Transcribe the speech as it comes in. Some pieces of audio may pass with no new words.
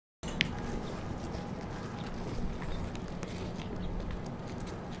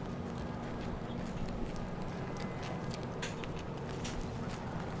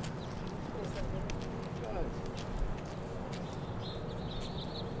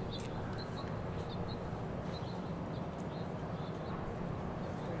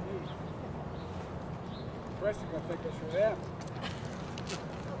West is going to take us for them.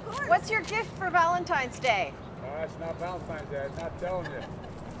 What's your gift for Valentine's Day? It's not Valentine's Day. I'm not telling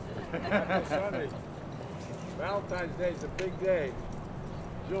you. Not till Sunday. Valentine's Day is a big day.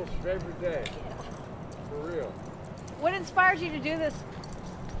 Jill's favorite day. For real. What inspired you to do this?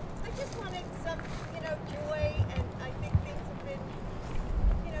 I just wanted some, joy, and I think things have been,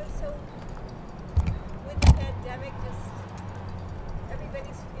 so with the pandemic, just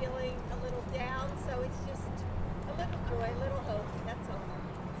everybody's feeling a little down, so it's just a little joy, a little hope, that's all.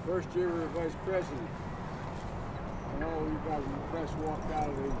 First year we were vice president. And all you guys in the press walked out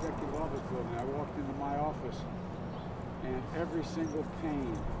of the executive office building. I walked into my office, and every single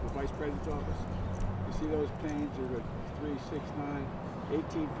pane, the vice president's office, you see those panes, there were 3, 6, 9,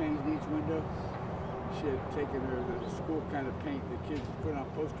 18 panes in each window. She had taken the school kind of paint the kids put on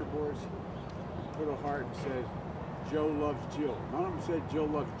poster boards, put a heart and said, Joe loves Jill. None of them said Jill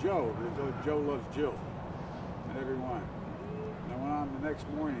loves Joe, but it said Joe loves Jill. And every one. And I went on the next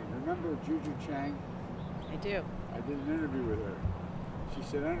morning. Remember Juju Chang? I do. I did an interview with her. She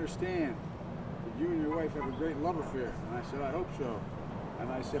said, I understand that you and your wife have a great love affair. And I said, I hope so. And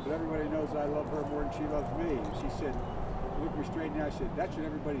I said, but everybody knows I love her more than she loves me. And she said, look me straight in the eye. I said, that's what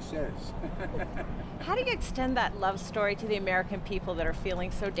everybody says. How do you extend that love story to the American people that are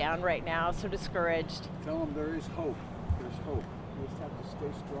feeling so down right now, so discouraged? Tell them there is hope. There's hope. You just have to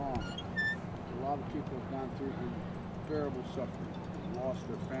stay strong. A lot of people have gone through unbearable suffering. They've lost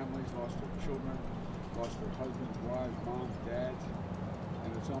their families, lost their children, lost their husbands, wives, moms, dads,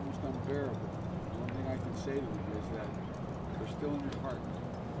 and it's almost unbearable. The one thing I can say to them is that they're still in your heart.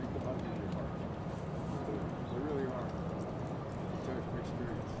 Think about them in your heart. They really are. It's an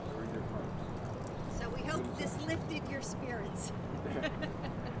experience. They're in your heart. So we hope this lifted your spirits.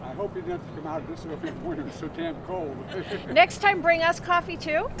 I hope you didn't have to come out this early in the morning. It was so damn cold. Next time, bring us coffee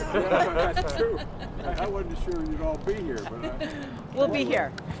too. Yeah, that's true. I wasn't sure you'd all be here, but We'll be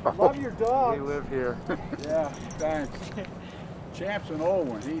here. love your dog. We live here. Yeah, thanks. Champ's an old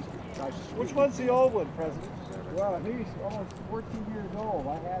one. He's nice. Which one's the old one, President? Well, he's almost 14 years old.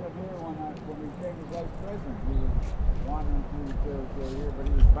 I had him here when we became the vice president. He was wandering through the territory here, but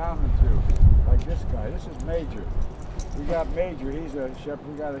he was bounding through, like this guy. This is Major. We got Major. He's a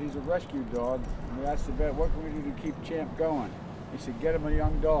shepherd. He's a rescue dog. And we asked the vet, what can we do to keep Champ going? He said, get him a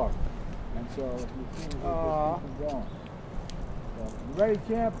young dog. And so we keep him going. So, you ready,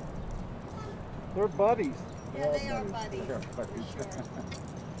 Champ? They're buddies. Yeah, they are buddies. They're buddies. For sure.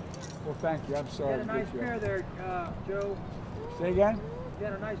 Well, thank you. I'm sorry. You got a nice pair there, Joe. Say again? You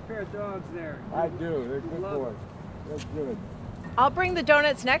got a nice pair of dogs there. I do. They're good Love boys. They're good. I'll bring the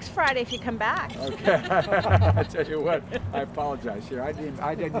donuts next Friday if you come back. Okay. I tell you what, I apologize. Here, I didn't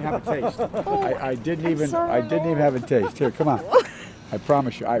have a taste. I didn't even have a taste. Here, come on. I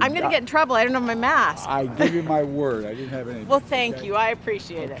promise you. I'm going to get in trouble. I don't have my mask. I give you my word. I didn't have any. Well, thank okay? you. I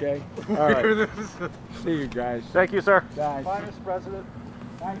appreciate it. Okay. All right. See you guys. Thank you, sir. Thanks. Bye, Mr. President.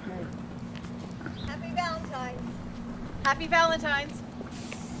 Thank you. Happy Valentine's. Happy Valentine's.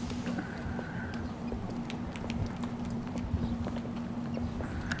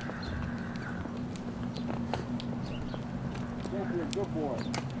 Champ, you're a good boy.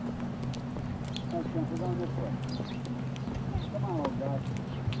 Thanks, Champ. We're going this way. Come on, old guy.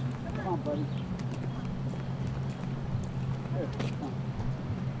 Come on, buddy. Here, come on.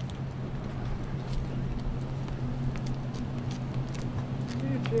 See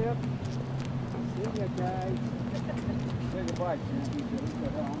you, Champ. See you, guys. Say goodbye,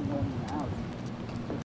 Champ.